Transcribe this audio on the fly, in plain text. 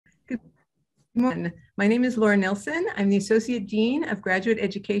My name is Laura Nilsson. I'm the Associate Dean of Graduate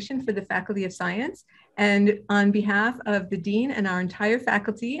Education for the Faculty of Science. And on behalf of the Dean and our entire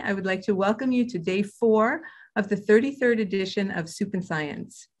faculty, I would like to welcome you to day 4 of the 33rd edition of Soup and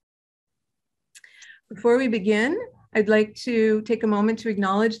Science. Before we begin, I'd like to take a moment to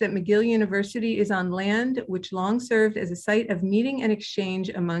acknowledge that McGill University is on land which long served as a site of meeting and exchange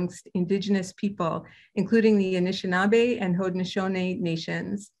amongst Indigenous people, including the Anishinaabe and Haudenosaunee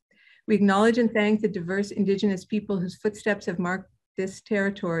nations. We acknowledge and thank the diverse Indigenous people whose footsteps have marked this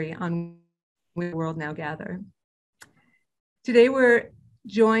territory on which the world now gather. Today we're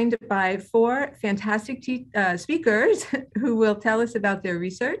joined by 4 fantastic speakers who will tell us about their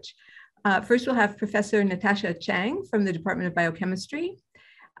research. First, we'll have Professor Natasha Chang from the Department of Biochemistry,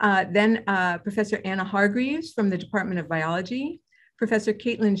 then Professor Anna Hargreaves from the Department of Biology, Professor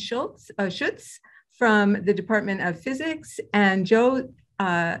Katelin Schutz from the Department of Physics, and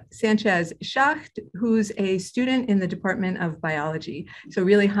Sanchez Schacht, who's a student in the Department of Biology. So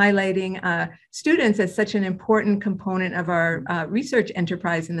really highlighting students as such an important component of our research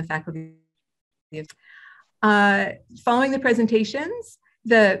enterprise in the faculty. Following the presentations,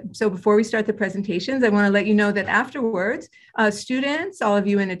 so before we start the presentations, I want to let you know that afterwards, students, all of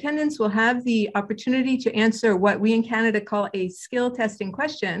you in attendance, will have the opportunity to answer what we in Canada call a skill testing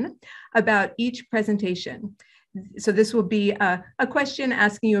question about each presentation. So this will be a question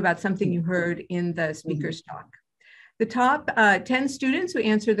asking you about something you heard in the speaker's talk. The top 10 students who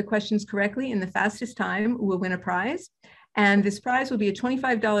answer the questions correctly in the fastest time will win a prize. And this prize will be a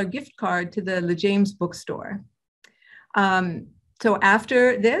 $25 gift card to the Le James bookstore. So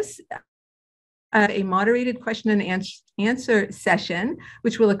after this, a moderated question and answer session,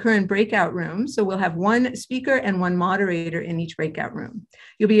 which will occur in breakout rooms. So we'll have 1 speaker and 1 moderator in each breakout room.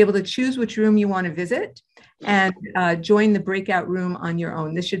 You'll be able to choose which room you want to visit and join the breakout room on your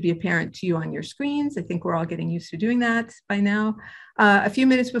own. This should be apparent to you on your screens. I think we're all getting used to doing that by now. A few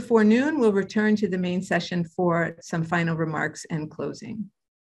minutes before noon, we'll return to the main session for some final remarks and closing.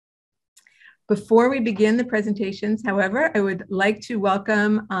 Before we begin the presentations, however, I would like to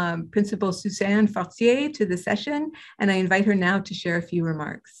welcome Principal Suzanne Fortier to the session, and I invite her now to share a few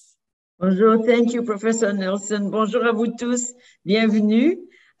remarks. Bonjour, thank you, Professor Nelson. Bonjour à vous tous, bienvenue.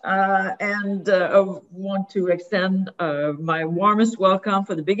 I want to extend my warmest welcome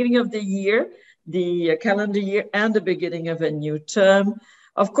for the beginning of the year, the calendar year, and the beginning of a new term.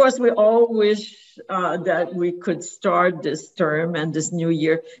 Of course, we all wish that we could start this term and this new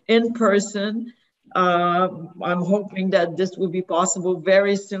year in person. I'm hoping that this will be possible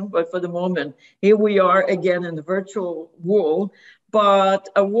very soon, but for the moment, here we are again in the virtual world, but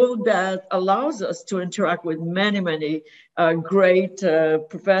a world that allows us to interact with many great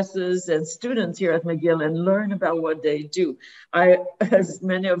professors and students here at McGill and learn about what they do. As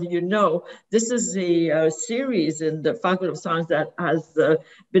many of you know, this is a series in the Faculty of Science that has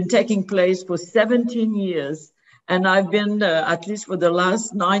been taking place for 17 years. And I've been, at least for the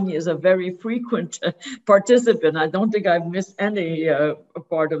last 9 years, a very frequent participant. I don't think I've missed any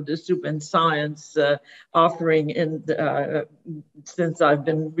part of the Soup and Science offering since I've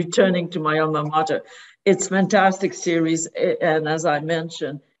been returning to my alma mater. It's a fantastic series, and as I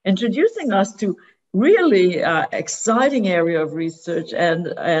mentioned, introducing us to really exciting area of research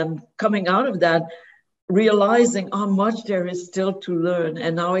and coming out of that, realizing how much there is still to learn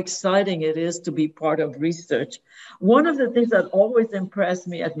and how exciting it is to be part of research. One of the things that always impressed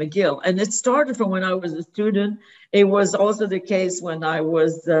me at McGill, and it started from when I was a student, it was also the case when I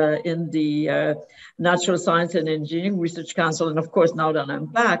was in the Natural Science and Engineering Research Council, and of course now that I'm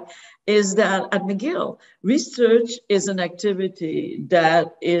back, is that at McGill, research is an activity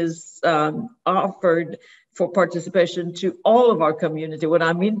that is offered for participation to all of our community. What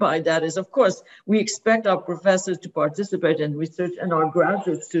I mean by that is, of course, we expect our professors to participate in research and our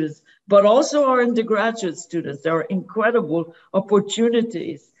graduate students, but also our undergraduate students. There are incredible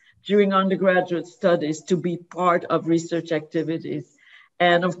opportunities during undergraduate studies to be part of research activities.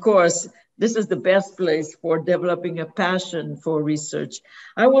 And of course, this is the best place for developing a passion for research.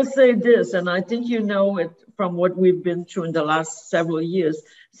 I will say this, and I think you know it from what we've been through in the last several years.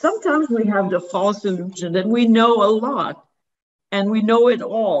 Sometimes we have the false illusion that we know a lot and we know it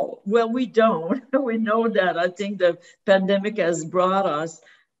all. Well, we don't. We know that. I think the pandemic has brought us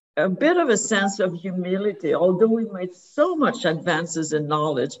a bit of a sense of humility. Although we made so much advances in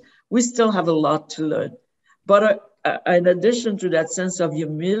knowledge, we still have a lot to learn. But in addition to that sense of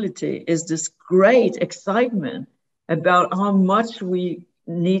humility is this great excitement about how much we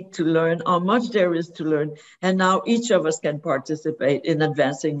need to learn, how much there is to learn, and now each of us can participate in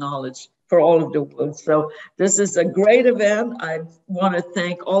advancing knowledge for all of the world. So this is a great event. I want to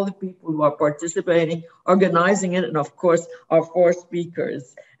thank all the people who are participating, organizing it, and of course, our 4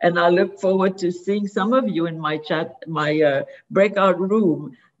 speakers. And I look forward to seeing some of you in my chat, my breakout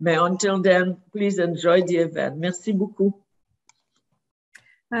room. Mais until then, please enjoy the event. Merci beaucoup.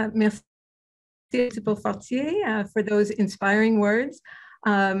 Merci, Principal Fortier, for those inspiring words.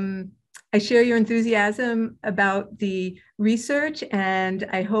 I share your enthusiasm about the research, and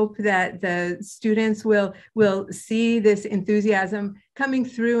I hope that the students will see this enthusiasm coming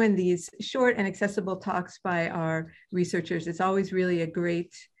through in these short and accessible talks by our researchers. It's always really a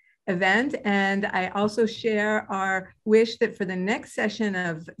great event. And I also share our wish that for the next session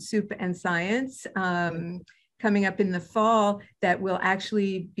of Soup and Science, coming up in the fall, that we'll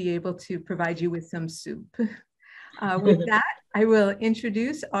actually be able to provide you with some soup. With that, I will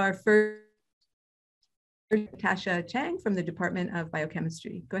introduce our first, Natasha Chang from the Department of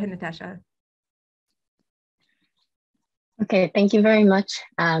Biochemistry. Go ahead, Natasha. Okay, thank you very much.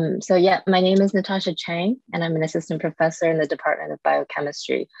 So yeah, my name is Natasha Chang, and I'm an assistant professor in the Department of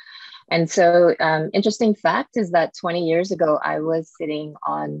Biochemistry. And so interesting fact is that 20 years ago, I was sitting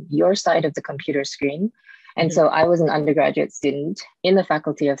on your side of the computer screen. And so I was an undergraduate student in the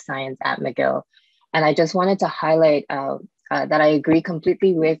Faculty of Science at McGill. And I just wanted to highlight that I agree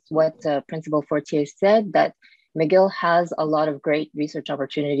completely with what Principal Fortier said, that McGill has a lot of great research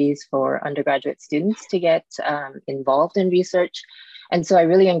opportunities for undergraduate students to get involved in research. And so I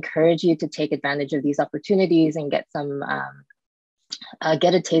really encourage you to take advantage of these opportunities and get some,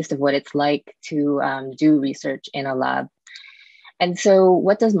 get a taste of what it's like to do research in a lab. And so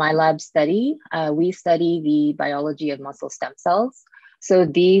what does my lab study? We study the biology of muscle stem cells. So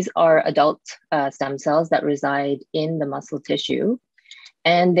these are adult stem cells that reside in the muscle tissue.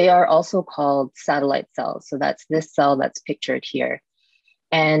 And they are also called satellite cells. So that's this cell that's pictured here.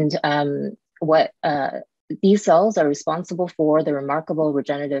 And these cells are responsible for the remarkable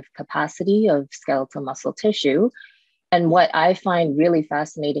regenerative capacity of skeletal muscle tissue. And what I find really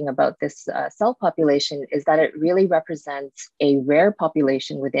fascinating about this cell population is that it really represents a rare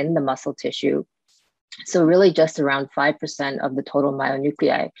population within the muscle tissue. So really just around 5% of the total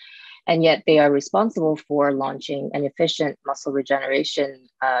myonuclei. And yet they are responsible for launching an efficient muscle regeneration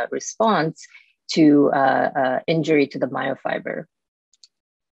response to injury to the myofiber.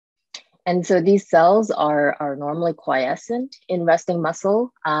 And so these cells are normally quiescent in resting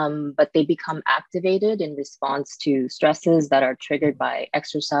muscle, but they become activated in response to stresses that are triggered by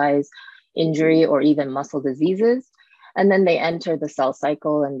exercise, injury, or even muscle diseases. And then they enter the cell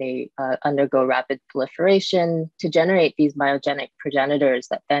cycle and they undergo rapid proliferation to generate these myogenic progenitors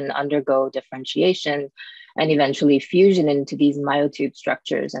that then undergo differentiation and eventually fusion into these myotube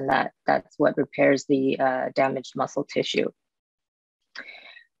structures. And that's what repairs the damaged muscle tissue.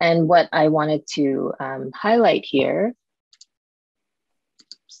 And what I wanted to highlight here,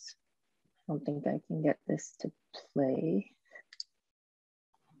 oops, I don't think I can get this to play.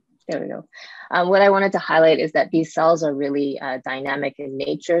 There we go. What I wanted to highlight is that these cells are really dynamic in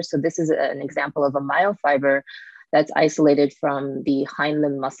nature. So this is an example of a myofiber that's isolated from the hind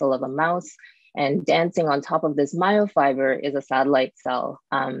limb muscle of a mouse. And dancing on top of this myofiber is a satellite cell.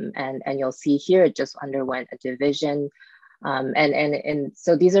 And you'll see here, it just underwent a division. And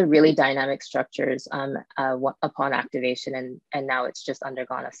so these are really dynamic structures upon activation. And now it's just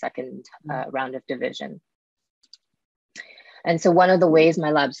undergone a second round of division. And so one of the ways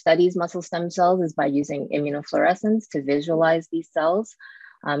my lab studies muscle stem cells is by using immunofluorescence to visualize these cells.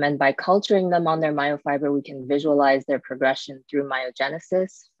 And by culturing them on their myofiber, we can visualize their progression through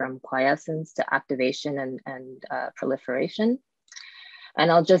myogenesis from quiescence to activation and proliferation. And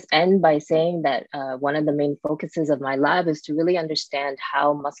I'll just end by saying that one of the main focuses of my lab is to really understand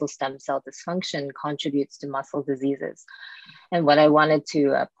how muscle stem cell dysfunction contributes to muscle diseases. And what I wanted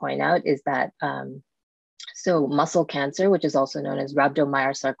to point out is that so muscle cancer, which is also known as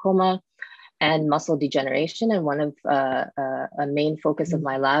rhabdomyosarcoma, and muscle degeneration. And one of a main focus of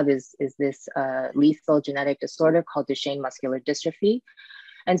my lab is this lethal genetic disorder called Duchenne muscular dystrophy.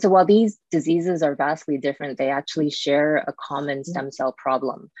 And so while these diseases are vastly different, they actually share a common stem cell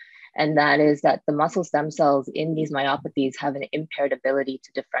problem. And that is that the muscle stem cells in these myopathies have an impaired ability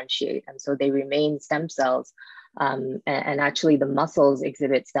to differentiate. And so they remain stem cells. And actually the muscles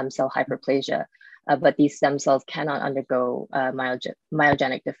exhibit stem cell hyperplasia. But these stem cells cannot undergo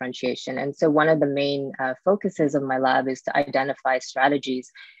myogenic differentiation. And so one of the main focuses of my lab is to identify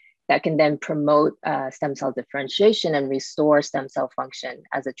strategies that can then promote stem cell differentiation and restore stem cell function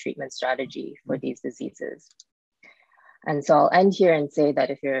as a treatment strategy for these diseases. And so I'll end here and say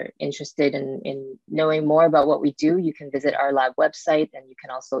that if you're interested in knowing more about what we do, you can visit our lab website, and you can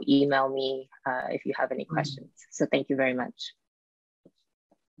also email me if you have any questions. So thank you very much.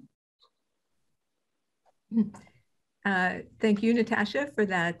 Thank you, Natasha, for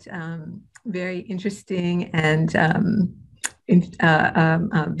that very interesting and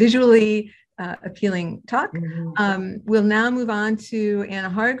visually appealing talk. We'll now move on to Anna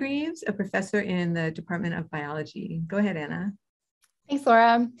Hargreaves, a professor in the Department of Biology. Go ahead, Anna. Thanks,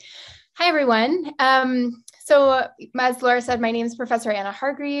 Laura. Hi, everyone. So as Laura said, my name is Professor Anna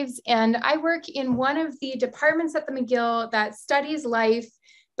Hargreaves, and I work in one of the departments at the McGill that studies life,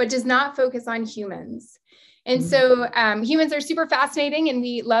 but does not focus on humans. And so humans are super fascinating, and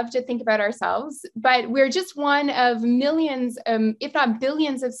we love to think about ourselves, but we're just one of millions, if not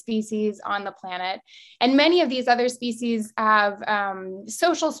billions of species on the planet. And many of these other species have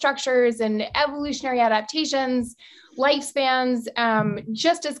social structures and evolutionary adaptations, lifespans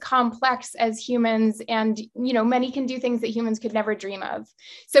just as complex as humans. And, you know, many can do things that humans could never dream of.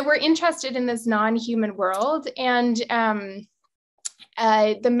 So we're interested in this non-human world. And the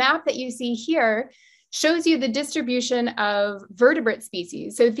map that you see here shows you the distribution of vertebrate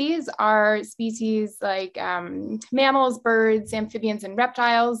species. So these are species like mammals, birds, amphibians, and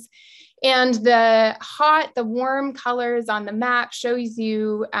reptiles. And the warm colors on the map shows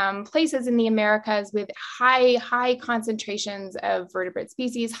you places in the Americas with high concentrations of vertebrate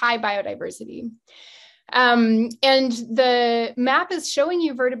species, high biodiversity. And the map is showing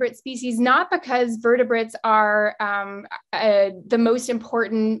you vertebrate species, not because vertebrates are the most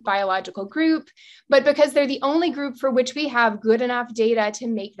important biological group, but because they're the only group for which we have good enough data to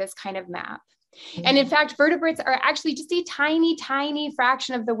make this kind of map. And in fact, vertebrates are actually just a tiny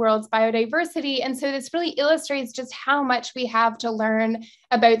fraction of the world's biodiversity. And so this really illustrates just how much we have to learn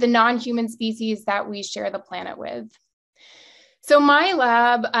about the non-human species that we share the planet with. So my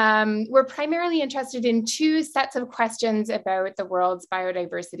lab, we're primarily interested in two sets of questions about the world's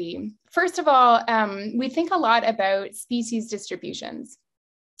biodiversity. First of all, we think a lot about species distributions.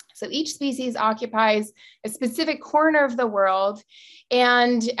 So each species occupies a specific corner of the world,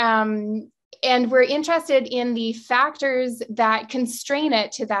 and we're interested in the factors that constrain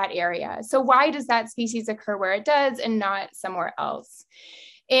it to that area. So why does that species occur where it does and not somewhere else?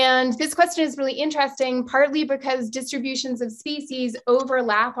 And this question is really interesting, partly because distributions of species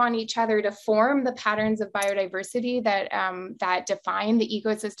overlap on each other to form the patterns of biodiversity that, that define the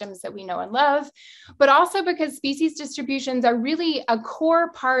ecosystems that we know and love, but also because species distributions are really a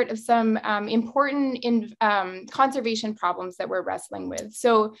core part of some important conservation problems that we're wrestling with.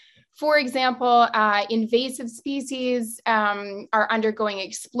 So, for example, invasive species are undergoing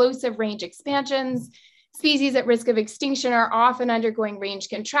explosive range expansions. Species at risk of extinction are often undergoing range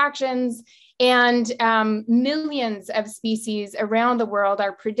contractions, and millions of species around the world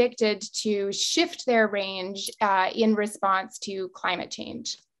are predicted to shift their range in response to climate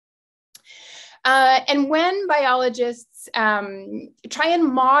change. And when biologists try and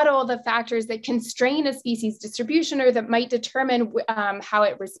model the factors that constrain a species distribution or that might determine how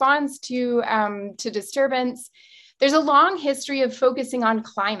it responds to disturbance, there's a long history of focusing on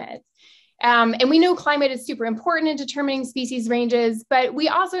climate. And we know climate is super important in determining species ranges, but we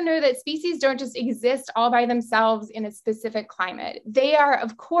also know that species don't just exist all by themselves in a specific climate. They are,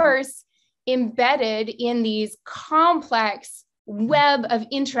 of course, embedded in these complex web of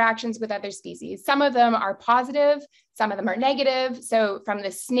interactions with other species. Some of them are positive, some of them are negative. So from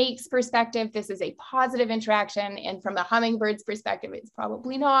the snake's perspective, this is a positive interaction, and from the hummingbird's perspective, it's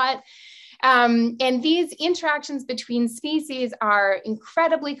probably not. And these interactions between species are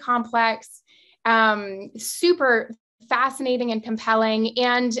incredibly complex, super fascinating and compelling,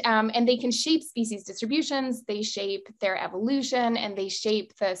 and they can shape species distributions, they shape their evolution, and they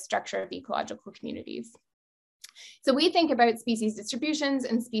shape the structure of ecological communities. So we think about species distributions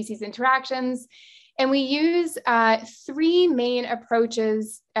and species interactions, and we use three main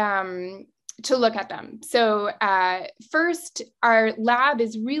approaches to look at them. So first, our lab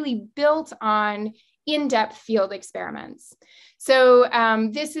is really built on in-depth field experiments. So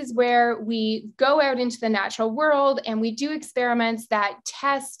this is where we go out into the natural world and we do experiments that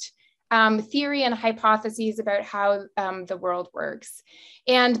test theory and hypotheses about how the world works.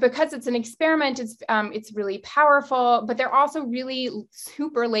 And because it's an experiment, it's really powerful, but they're also really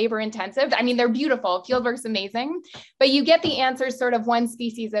super labor intensive. I mean, they're beautiful, fieldwork's amazing, but you get the answers sort of one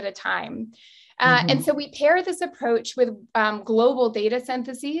species at a time. And so we pair this approach with global data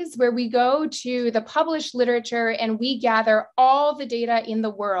syntheses, where we go to the published literature and we gather all the data in the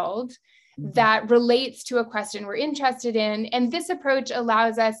world that relates to a question we're interested in. And this approach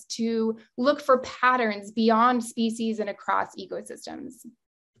allows us to look for patterns beyond species and across ecosystems.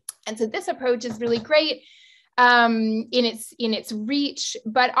 And so this approach is really great in its reach,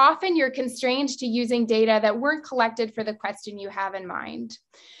 but often you're constrained to using data that weren't collected for the question you have in mind.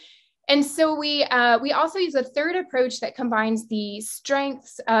 And so we also use a third approach that combines the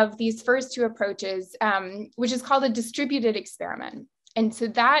strengths of these first two approaches, which is called a distributed experiment. And so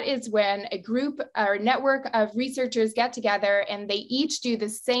that is when a group or network of researchers get together and they each do the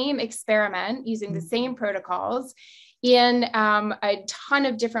same experiment using the same protocols in a ton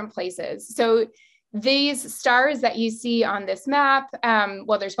of different places. So these stars that you see on this map,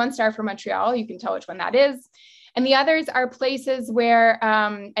 well, there's one star for Montreal, you can tell which one that is. And the others are places where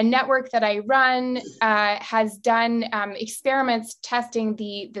a network that I run has done experiments testing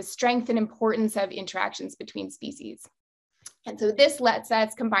the strength and importance of interactions between species. And so this lets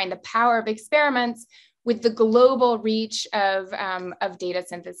us combine the power of experiments with the global reach of data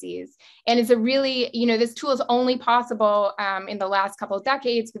syntheses. And it's a really, this tool is only possible in the last couple of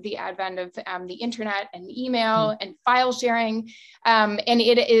decades with the advent of the internet and email and file sharing. And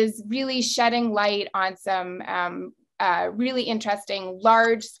it is really shedding light on some really interesting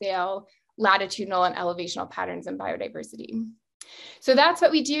large scale latitudinal and elevational patterns in biodiversity. So that's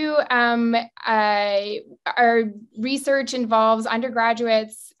what we do. Our research involves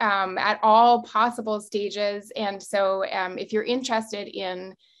undergraduates at all possible stages. And so if you're interested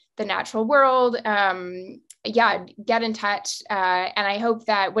in the natural world, yeah, get in touch. And I hope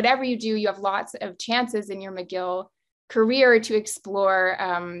that whatever you do, you have lots of chances in your McGill career to explore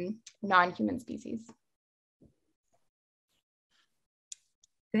non-human species.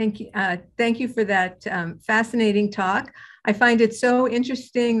 Thank you. Thank you for that fascinating talk. I find it so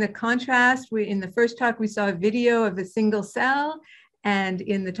interesting, the contrast. In the first talk, we saw a video of a single cell. And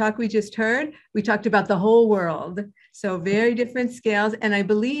in the talk we just heard, we talked about the whole world. So very different scales. And I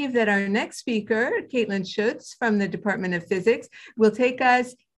believe that our next speaker, Katelin Schutz from the Department of Physics, will take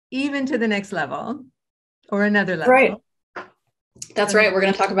us even to the next level or another level. Right. That's right. We're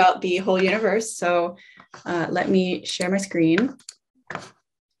going to talk about the whole universe. So let me share my screen.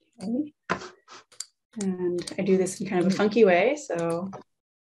 Okay. And I do this in kind of a funky way. So, all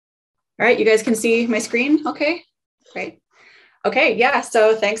right, you guys can see my screen. Okay, great. Okay, yeah,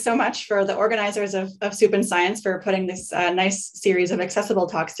 so thanks so much for the organizers of Soup and Science for putting this nice series of accessible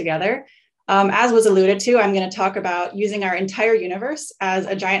talks together. As was alluded to, I'm going to talk about using our entire universe as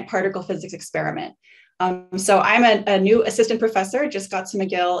a giant particle physics experiment. So I'm a new assistant professor, just got to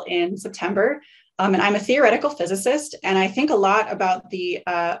McGill in September. And I'm a theoretical physicist, and I think a lot about the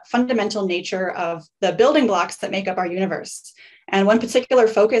fundamental nature of the building blocks that make up our universe. And one particular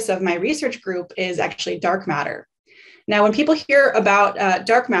focus of my research group is actually dark matter. Now, when people hear about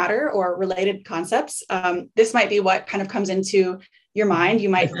dark matter or related concepts, this might be what kind of comes into your mind. You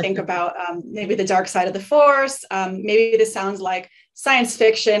might think about maybe the dark side of the force. Maybe this sounds like science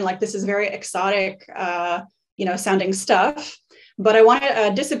fiction, like this is very exotic, sounding stuff. But I want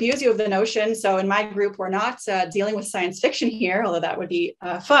to disabuse you of the notion. So in my group, we're not dealing with science fiction here, although that would be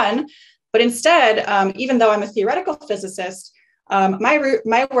fun. But instead, even though I'm a theoretical physicist,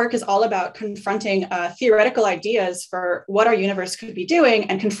 my work is all about confronting theoretical ideas for what our universe could be doing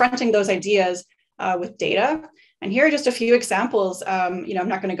and confronting those ideas with data. And here are just a few examples. I'm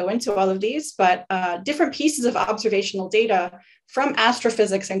not going to go into all of these, but different pieces of observational data from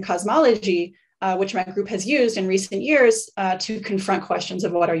astrophysics and cosmology, which my group has used in recent years to confront questions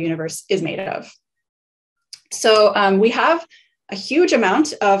of what our universe is made of. So we have a huge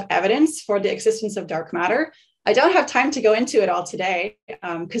amount of evidence for the existence of dark matter. I don't have time to go into it all today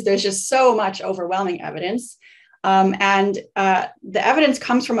because there's just so much overwhelming evidence. And the evidence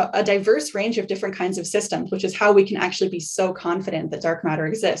comes from a diverse range of different kinds of systems, which is how we can actually be so confident that dark matter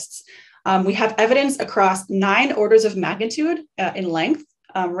exists. We have evidence across 9 orders of magnitude in length,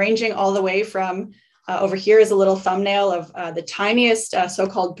 ranging all the way from over here is a little thumbnail of the tiniest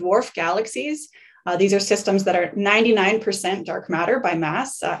so-called dwarf galaxies. These are systems that are 99% dark matter by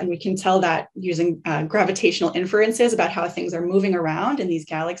mass, and we can tell that using gravitational inferences about how things are moving around in these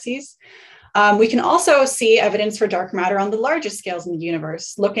galaxies. We can also see evidence for dark matter on the largest scales in the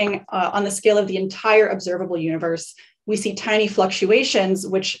universe. Looking on the scale of the entire observable universe, we see tiny fluctuations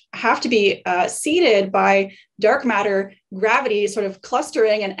which have to be seeded by dark matter gravity sort of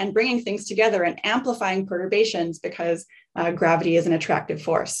clustering and bringing things together and amplifying perturbations because gravity is an attractive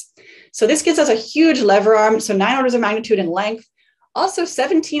force. So this gives us a huge lever arm, so 9 orders of magnitude in length, also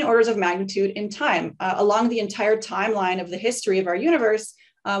 17 orders of magnitude in time. Along the entire timeline of the history of our universe,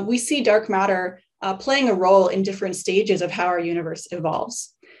 we see dark matter playing a role in different stages of how our universe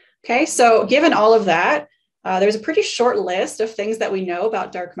evolves. Okay, so given all of that, there's a pretty short list of things that we know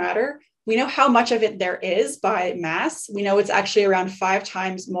about dark matter. We know how much of it there is by mass. We know it's actually around 5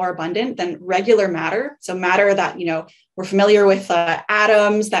 times more abundant than regular matter. So matter that, we're familiar with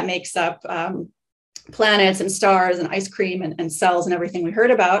atoms that makes up planets and stars and ice cream and cells and everything we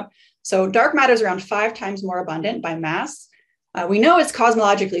heard about. So dark matter is around 5 times more abundant by mass. We know it's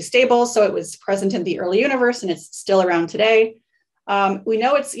cosmologically stable, so it was present in the early universe and it's still around today. We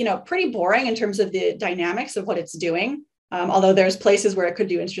know it's pretty boring in terms of the dynamics of what it's doing, although there's places where it could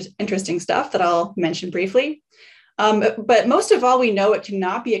do interesting stuff that I'll mention briefly. But most of all, we know it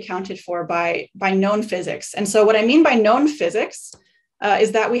cannot be accounted for by known physics. And so what I mean by known physics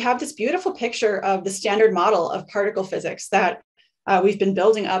is that we have this beautiful picture of the standard model of particle physics that we've been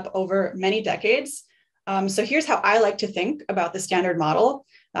building up over many decades. So here's how I like to think about the standard model,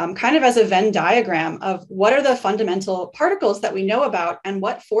 kind of as a Venn diagram of what are the fundamental particles that we know about and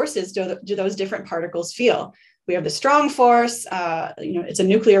what forces do those different particles feel. We have the strong force, it's a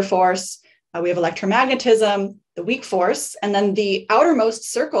nuclear force. We have electromagnetism, the weak force, and then the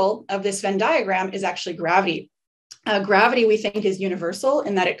outermost circle of this Venn diagram is actually gravity. Gravity, we think, is universal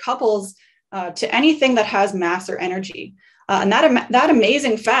in that it couples to anything that has mass or energy. And that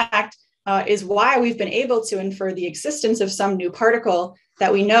amazing fact is why we've been able to infer the existence of some new particle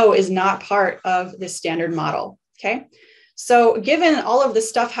that we know is not part of this standard model, okay? So given all of this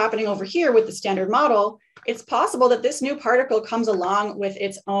stuff happening over here with the standard model, it's possible that this new particle comes along with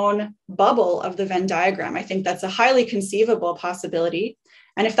its own bubble of the Venn diagram. I think that's a highly conceivable possibility.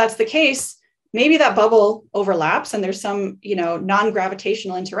 And if that's the case, maybe that bubble overlaps and there's some,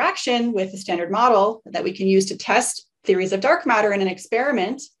 non-gravitational interaction with the standard model that we can use to test theories of dark matter in an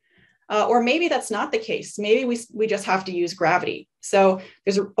experiment. Or maybe that's not the case. Maybe we just have to use gravity. So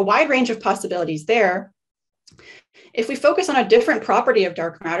there's a wide range of possibilities there. If we focus on a different property of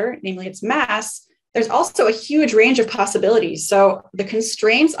dark matter, namely its mass, there's also a huge range of possibilities. So the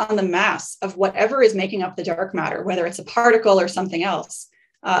constraints on the mass of whatever is making up the dark matter, whether it's a particle or something else,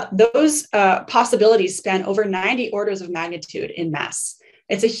 those possibilities span over 90 orders of magnitude in mass.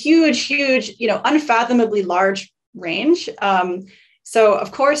 It's a huge, unfathomably large range. So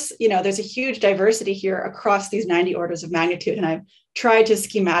of course, there's a huge diversity here across these 90 orders of magnitude, and I've tried to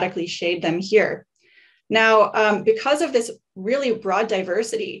schematically shade them here. Now, because of this really broad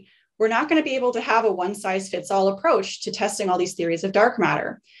diversity, we're not going to be able to have a one-size-fits-all approach to testing all these theories of dark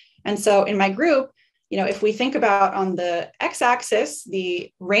matter. And so in my group, if we think about on the x-axis,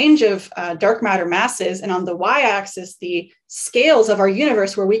 the range of dark matter masses, and on the y-axis, the scales of our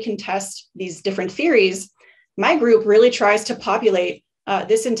universe where we can test these different theories, my group really tries to populate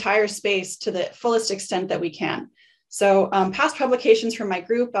this entire space to the fullest extent that we can. So past publications from my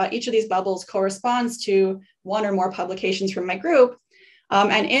group, each of these bubbles corresponds to one or more publications from my group.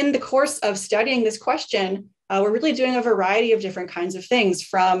 And in the course of studying this question, we're really doing a variety of different kinds of things,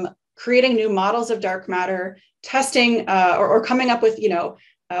 from creating new models of dark matter, testing or coming up with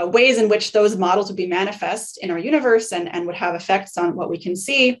ways in which those models would be manifest in our universe and would have effects on what we can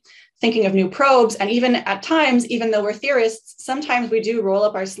see, thinking of new probes, and even at times, even though we're theorists, sometimes we do roll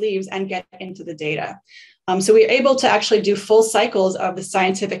up our sleeves and get into the data. So we're able to actually do full cycles of the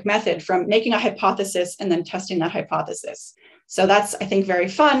scientific method, from making a hypothesis and then testing that hypothesis. So that's, I think, very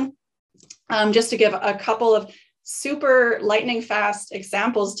fun. Just to give a couple of super lightning fast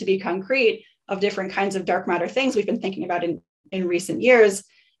examples to be concrete of different kinds of dark matter things we've been thinking about in recent years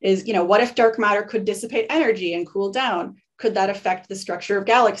is, what if dark matter could dissipate energy and cool down? Could that affect the structure of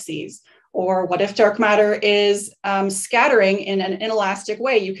galaxies? Or what if dark matter is scattering in an inelastic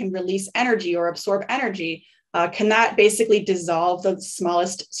way? You can release energy or absorb energy. Can that basically dissolve the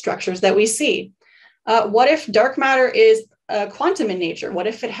smallest structures that we see? What if dark matter is quantum in nature? What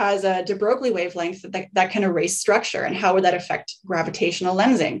if it has a de Broglie wavelength that can erase structure? And how would that affect gravitational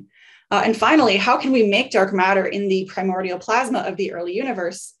lensing? And finally, how can we make dark matter in the primordial plasma of the early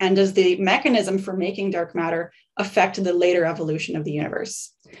universe? And does the mechanism for making dark matter affect the later evolution of the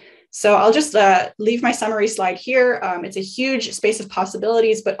universe? So I'll just leave my summary slide here. It's a huge space of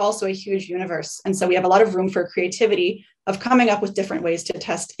possibilities, but also a huge universe. And so we have a lot of room for creativity of coming up with different ways to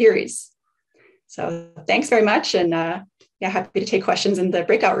test theories. So thanks very much. And happy to take questions in the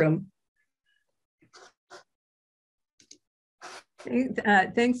breakout room.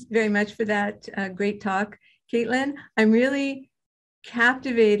 Thanks very much for that great talk, Katelin. I'm really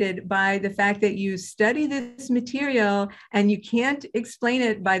captivated by the fact that you study this material and you can't explain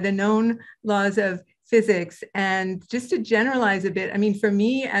it by the known laws of physics. And just to generalize a bit, I mean, for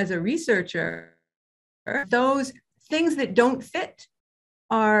me as a researcher, those things that don't fit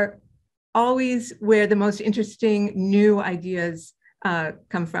are always where the most interesting new ideas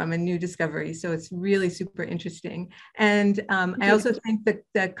come from and new discoveries. So it's really super interesting. And I also think that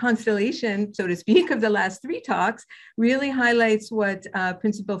the constellation, so to speak, of the last three talks really highlights what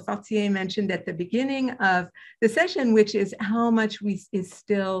Principal Fortier mentioned at the beginning of the session, which is how much is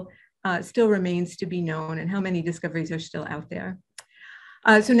still remains to be known and how many discoveries are still out there.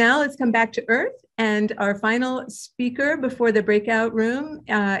 So now let's come back to Earth. And our final speaker before the breakout room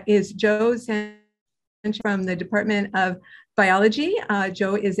is Joe Sanchez from the Department of Biology.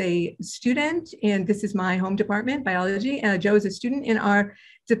 Joe is a student, and this is my home department, biology. Joe is a student in our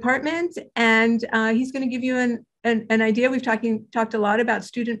department, and he's going to give you an idea. We've talked a lot about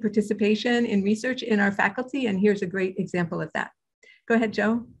student participation in research in our faculty, and here's a great example of that. Go ahead,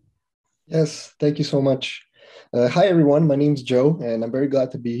 Joe. Yes, thank you so much. Hi, everyone. My name's Joe, and I'm very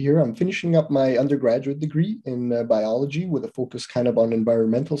glad to be here. I'm finishing up my undergraduate degree in biology with a focus kind of on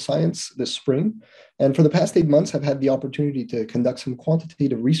environmental science this spring. And for the past 8 months, I've had the opportunity to conduct some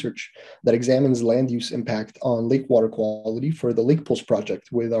quantitative research that examines land use impact on lake water quality for the Lake Pulse project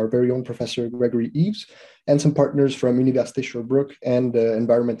with our very own Professor Gregory Eves and some partners from Université Sherbrooke and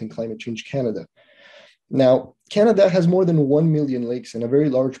Environment and Climate Change Canada. Now, Canada has more than 1 million lakes and a very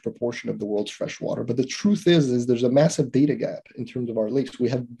large proportion of the world's freshwater. But the truth is there's a massive data gap in terms of our lakes. We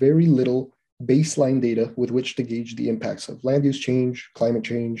have very little baseline data with which to gauge the impacts of land use change, climate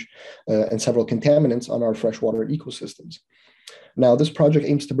change, and several contaminants on our freshwater ecosystems. Now, this project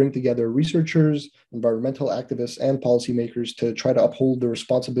aims to bring together researchers, environmental activists, and policymakers to try to uphold the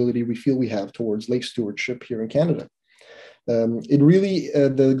responsibility we feel we have towards lake stewardship here in Canada.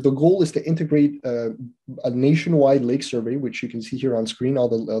 The goal is to integrate a nationwide lake survey, which you can see here on screen, all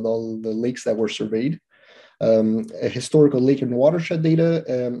the lakes that were surveyed, a historical lake and watershed data,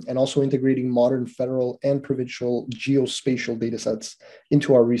 and also integrating modern federal and provincial geospatial data sets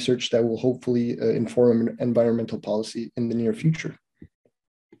into our research that will hopefully inform environmental policy in the near future.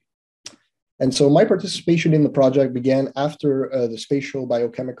 And so my participation in the project began after the spatial,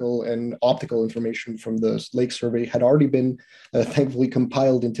 biochemical, and optical information from the lake survey had already been thankfully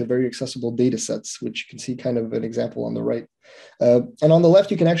compiled into very accessible data sets, which you can see kind of an example on the right. And on the left,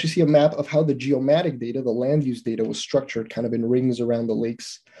 you can actually see a map of how the geomatic data, the land use data, was structured kind of in rings around the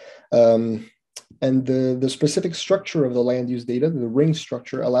lakes. And the specific structure of the land use data, the ring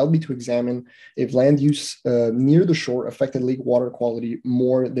structure, allowed me to examine if land use near the shore affected lake water quality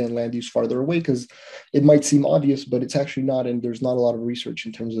more than land use farther away, because it might seem obvious, but it's actually not, and there's not a lot of research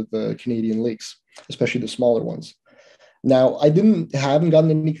in terms of Canadian lakes, especially the smaller ones. Now, I haven't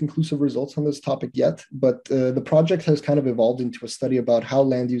gotten any conclusive results on this topic yet, but the project has kind of evolved into a study about how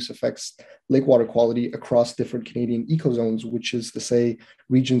land use affects lake water quality across different Canadian ecozones, which is to say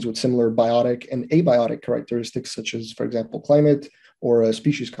regions with similar biotic and abiotic characteristics, such as, for example, climate or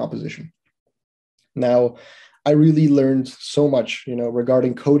species composition. Now, I really learned so much,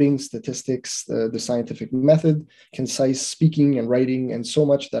 regarding coding, statistics, the scientific method, concise speaking and writing, and so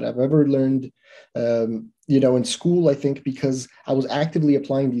much that I've ever learned, in school, I think, because I was actively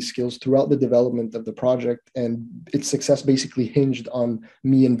applying these skills throughout the development of the project, and its success basically hinged on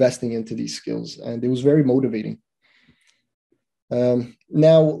me investing into these skills, and it was very motivating.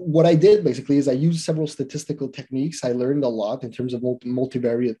 Now, what I did basically is I used several statistical techniques. I learned a lot in terms of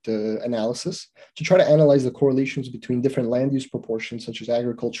multivariate analysis to try to analyze the correlations between different land use proportions, such as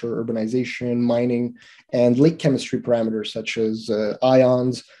agriculture, urbanization, mining, and lake chemistry parameters, such as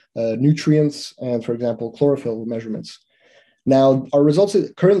ions, nutrients, and, for example, chlorophyll measurements. Now, our results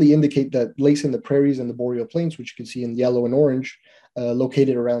currently indicate that lakes in the prairies and the boreal plains, which you can see in yellow and orange,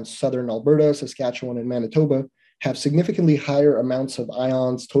 located around southern Alberta, Saskatchewan, and Manitoba, have significantly higher amounts of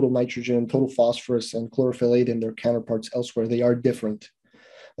ions, total nitrogen, total phosphorus, and chlorophyll than their counterparts elsewhere. They are different.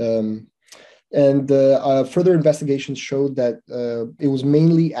 Further investigations showed that it was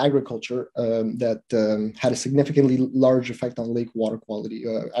mainly agriculture that had a significantly large effect on lake water quality,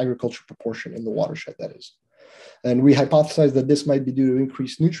 agriculture proportion in the watershed, that is. And we hypothesized that this might be due to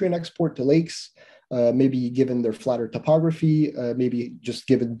increased nutrient export to lakes, maybe given their flatter topography, maybe just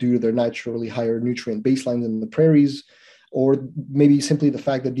given due to their naturally higher nutrient baselines in the prairies, or maybe simply the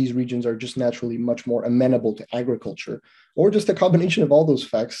fact that these regions are just naturally much more amenable to agriculture, or just a combination of all those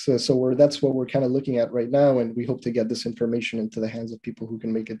facts. So that's what we're kind of looking at right now, and we hope to get this information into the hands of people who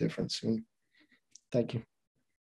can make a difference soon. Thank you.